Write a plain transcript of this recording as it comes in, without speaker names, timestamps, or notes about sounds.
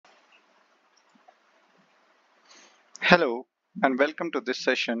Hello and welcome to this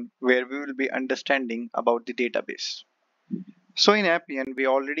session where we will be understanding about the database. So in Appian we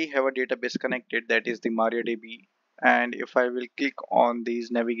already have a database connected, that is the MariaDB, and if I will click on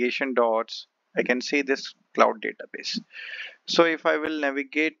these navigation dots I can see this cloud database. So if I will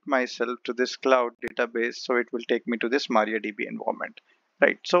navigate myself to this cloud database, so it will take me to this MariaDB environment,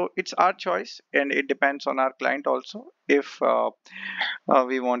 right? So it's our choice and it depends on our client also. If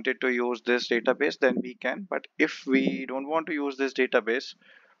we wanted to use this database, then we can. But if we don't want to use this database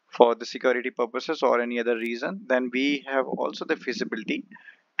for the security purposes or any other reason, then we have also the feasibility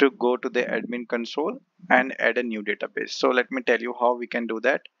to go to the admin console and add a new database. So let me tell you how we can do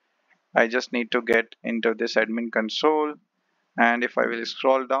that. I just need to get into this admin console, and if I will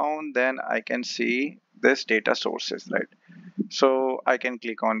scroll down, then I can see this data sources, right? So I can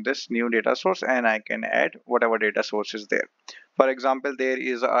click on this new data source and I can add whatever data source is there. For example, there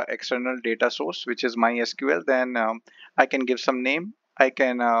is a external data source which is MySQL. Then I can give some name. I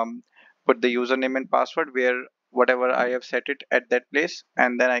can put the username and password where whatever I have set it at that place,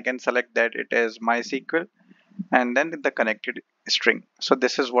 and then I can select that it as MySQL and then the connected string. So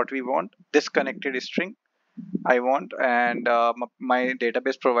this is what we want. This connected string I want, and my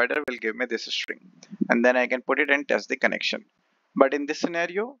database provider will give me this string, and then I can put it and test the connection. But in this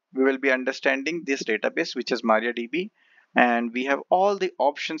scenario, we will be understanding this database, which is MariaDB, and we have all the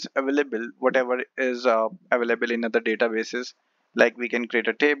options available, whatever is available in other databases, like we can create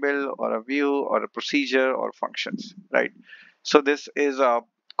a table or a view or a procedure or functions, right? So this is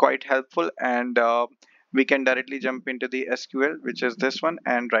quite helpful, and we can directly jump into the SQL, which is this one,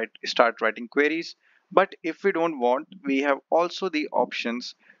 and start writing queries. But if we don't want, we have also the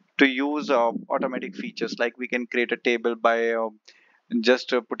options to use automatic features, like we can create a table by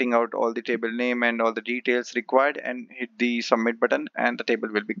just putting out all the table name and all the details required and hit the submit button, and the table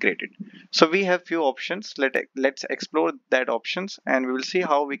will be created. So we have few options. Let's explore that options and we will see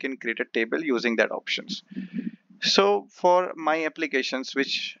how we can create a table using that options. So for my applications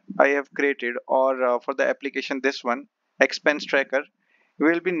which I have created, or for the application this one, expense tracker, we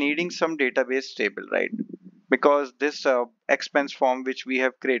will be needing some database table, right? Because this expense form which we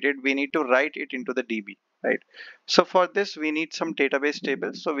have created, we need to write it into the DB, right? So for this we need some database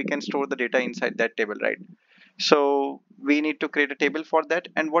table so we can store the data inside that table, right? So we need to create a table for that.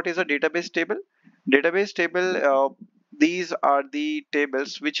 And what is a database table? Database table, these are the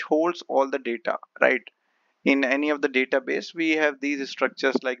tables which holds all the data, right? In any of the database we have these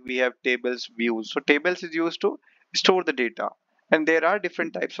structures, like we have tables, views. So tables is used to store the data, and there are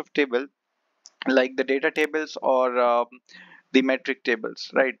different types of table, like the data tables or the metric tables,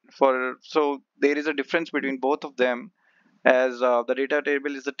 right? For so there is a difference between both of them, as the data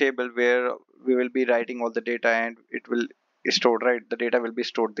table is the table where we will be writing all the data and it will stored, right? The data will be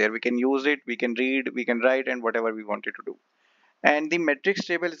stored there. We can use it, we can read, we can write, and whatever we wanted to do. And the metrics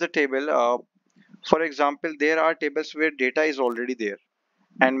table is the table, for example, there are tables where data is already there.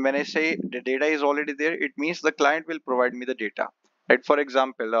 And when I say the data is already there, it means the client will provide me the data, right? For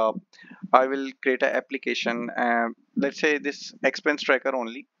example, I will create an application, let's say this expense tracker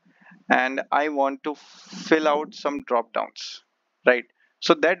only, and I want to fill out some drop downs, right?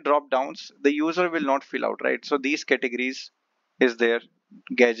 So that drop downs the user will not fill out, right? So these categories is there: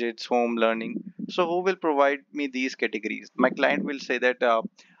 gadgets, home, learning. So who will provide me these categories? My client will say that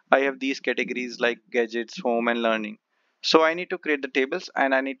I have these categories like gadgets, home, and learning. So I need to create the tables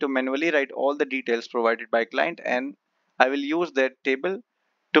and I need to manually write all the details provided by client, and I will use that table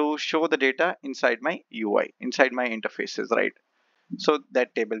to show the data inside my UI, inside my interfaces, right? So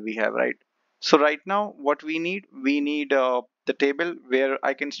that table we have, right? So right now what we need the table where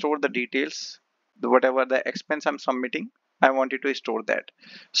I can store the details, whatever the expense I'm submitting, I wanted to store that.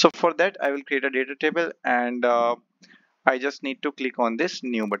 So for that I will create a data table, and I just need to click on this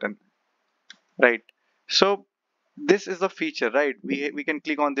new button, right? So this is the feature, right? We can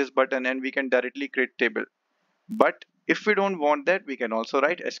click on this button and we can directly create table. But if we don't want that, we can also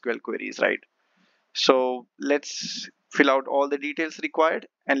write SQL queries, right? So let's fill out all the details required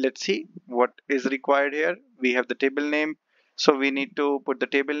and let's see what is required here. We have the table name, so we need to put the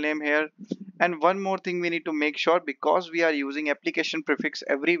table name here. And one more thing we need to make sure, because we are using application prefix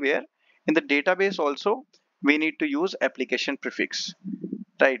everywhere in the database also, we need to use application prefix,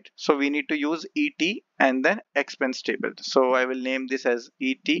 right? So we need to use ET and then expense table. So I will name this as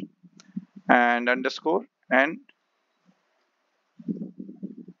ET and underscore and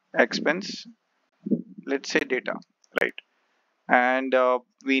expense, let's say data, right? And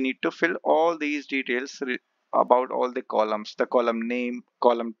we need to fill all these details about all the columns: the column name,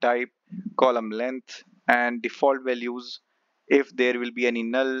 column type, column length, and default values, if there will be any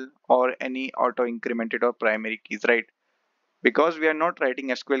null or any auto incremented or primary keys, right? Because we are not writing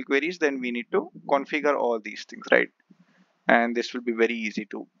SQL queries, then we need to configure all these things, right? And this will be very easy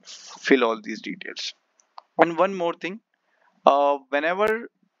to fill all these details. And one more thing, whenever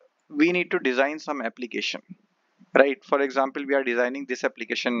we need to design some application, right? For example, we are designing this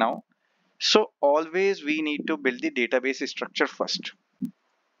application now. So always we need to build the database structure first,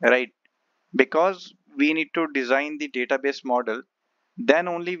 right? Because we need to design the database model, then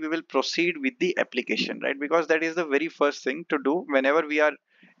only we will proceed with the application, right? Because that is the very first thing to do whenever we are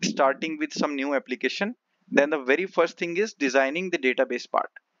starting with some new application. Then the very first thing is designing the database part,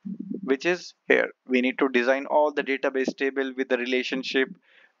 which is here. We need to design all the database table with the relationship,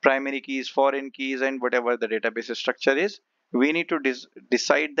 primary keys, foreign keys, and whatever the database structure is. We need to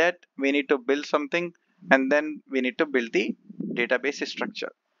decide that, we need to build something, and then we need to build the database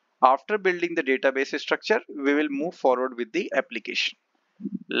structure. After building the database structure, we will move forward with the application.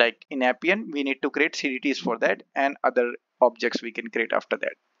 Like in Appian, we need to create CDTs for that, and other objects we can create after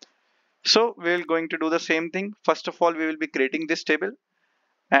that. So we're going to do the same thing. First of all, we will be creating this table,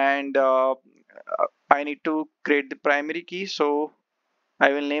 and I need to create the primary key. So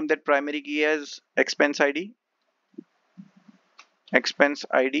I will name that primary key as expense ID,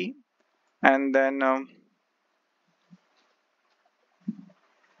 and then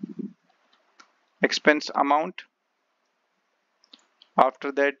expense amount.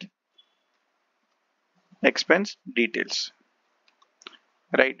 After that, expense details,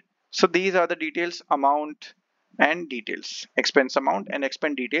 right? So these are the details, amount and details, expense amount and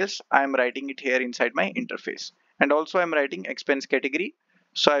expense details. I am writing it here inside my interface, and also I am writing expense category.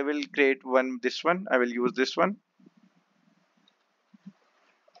 So I will create this one, I will use this one.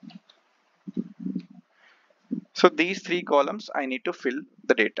 So these three columns I need to fill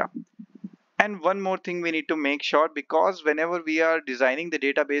the data. And one more thing we need to make sure, because whenever we are designing the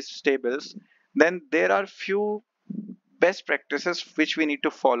database tables, then there are few best practices which we need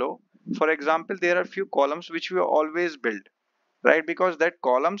to follow. For example, there are few columns which we always build, right? Because that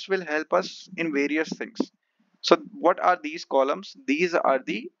columns will help us in various things. So what are these columns? These are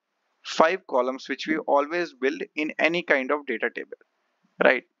the 5 columns which we always build in any kind of data table,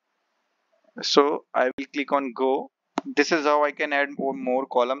 right? So I will click on go. This is how I can add more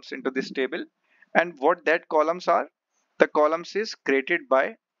columns into this table. And what that columns are? The columns is created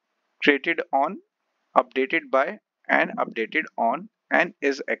by, created on, updated by, and updated on, and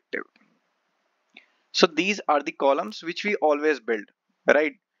is active. So these are the columns which we always build,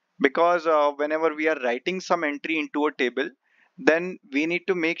 right? Because whenever we are writing some entry into a table, then we need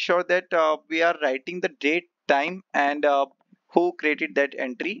to make sure that we are writing the date, time, and who created that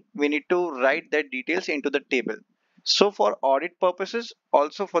entry. We need to write that details into the table. So for audit purposes,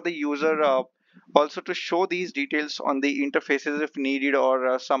 also for the user, also to show these details on the interfaces if needed,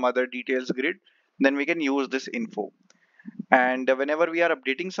 or some other details grid, then we can use this info. And whenever we are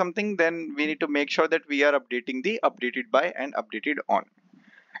updating something, then we need to make sure that we are updating the updated by and updated on.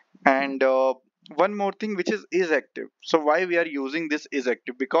 And one more thing, which is active. So why we are using this is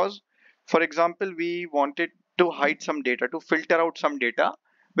active? Because for example, we wanted to hide some data, to filter out some data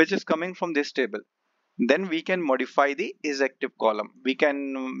which is coming from this table. Then we can modify the is active column. We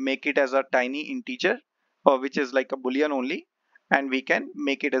can make it as a tiny integer, or which is like a boolean only, and we can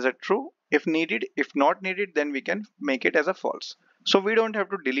make it as a true if needed. If not needed, then we can make it as a false. So we don't have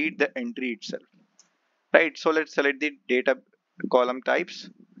to delete the entry itself, right? So let's select the data column types.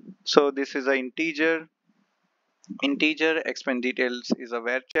 So this is a integer, expense details is a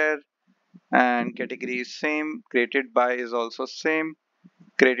varchar, and category is same, created by is also same,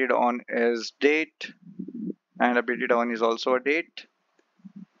 created on is date, and updated on is also a date,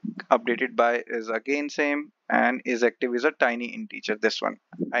 updated by is again same, and is active is a tiny integer. This one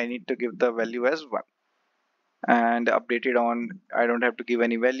I need to give the value as 1, and updated on I don't have to give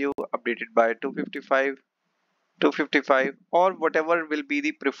any value. Updated by 255, or whatever will be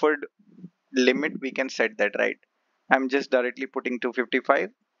the preferred limit, we can set that, right? I'm just directly putting 255,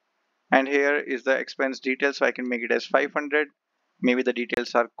 and here is the expense details, so I can make it as 500. Maybe the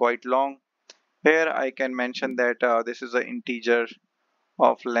details are quite long. Here I can mention that this is an integer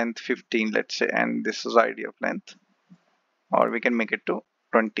of length 15, let's say, and this is ID of length, or we can make it to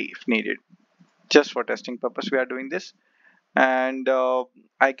 20 if needed. Just for testing purpose we are doing this. And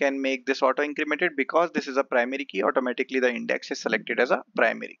I can make this auto incremented, because this is a primary key. Automatically the index is selected as a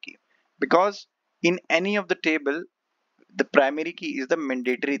primary key, because in any of the table the primary key is the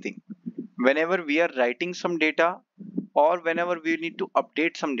mandatory thing. Whenever we are writing some data, or whenever we need to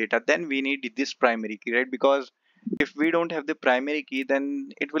update some data, then we need this primary key, right? Because if we don't have the primary key,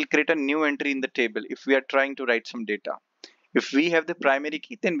 then it will create a new entry in the table if we are trying to write some data. If we have the primary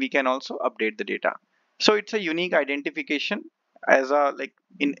key, then we can also update the data. So it's a unique identification as a, like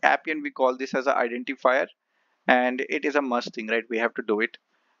in Appian we call this as an identifier, and it is a must thing, right? We have to do it.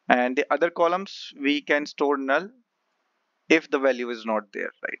 And the other columns we can store null if the value is not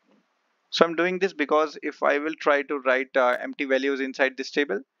there, right? So I'm doing this because if I will try to write empty values inside this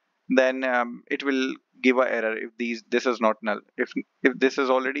table, then it will give a error if this is not null. If this is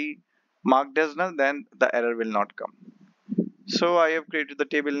already marked as null, then the error will not come. So I have created the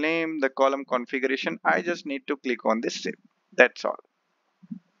table name, the column configuration. I just need to click on this table. That's all.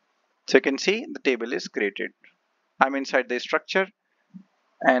 So you can see the table is created. I'm inside the structure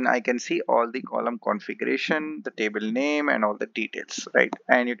and I can see all the column configuration, the table name and all the details, right?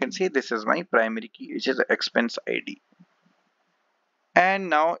 And you can see this is my primary key, which is the expense ID. And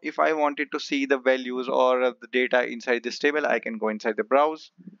now if I wanted to see the values or the data inside this table, I can go inside the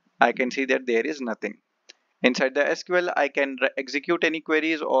browse. I can see that there is nothing. Inside the SQL, I can execute any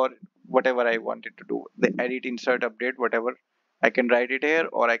queries or whatever I wanted to do. The edit, insert, update, whatever. I can write it here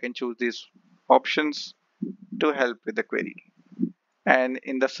or I can choose these options to help with the query. And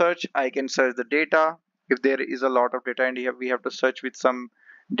in the search, I can search the data. If there is a lot of data and here we have to search with some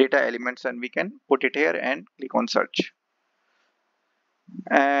data elements, and we can put it here and click on search.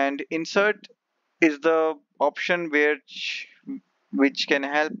 And insert is the option which can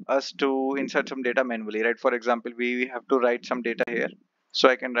help us to insert some data manually, right? For example, we have to write some data here. So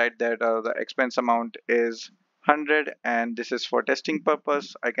I can write that the expense amount is 100 and this is for testing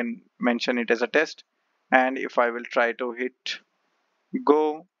purpose. I can mention it as a test. And if I will try to hit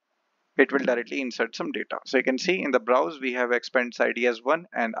go, it will directly insert some data. So you can see in the browse, we have expense ID as 1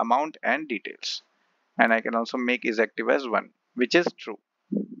 and amount and details. And I can also make is active as 1, which is true.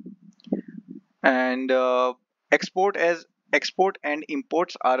 And export and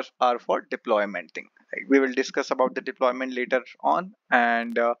imports are for deployment thing. Like we will discuss about the deployment later on.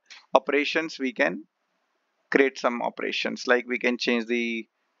 And operations, we can create some operations, like we can change the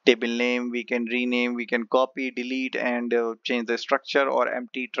table name, we can rename, we can copy, delete, and change the structure, or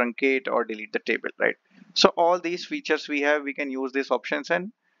empty, truncate, or delete the table, right? So all these features we have, we can use these options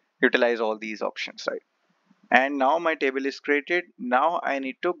and utilize all these options, right? And now my table is created. Now I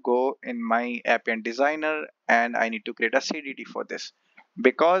need to go in my Appian designer and I need to create a CDT for this,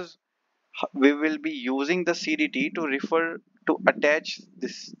 because we will be using the CDT to refer to attach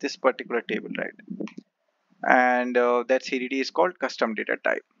this particular table, right? And that CDT is called custom data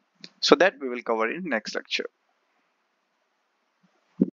type. So that we will cover in next lecture.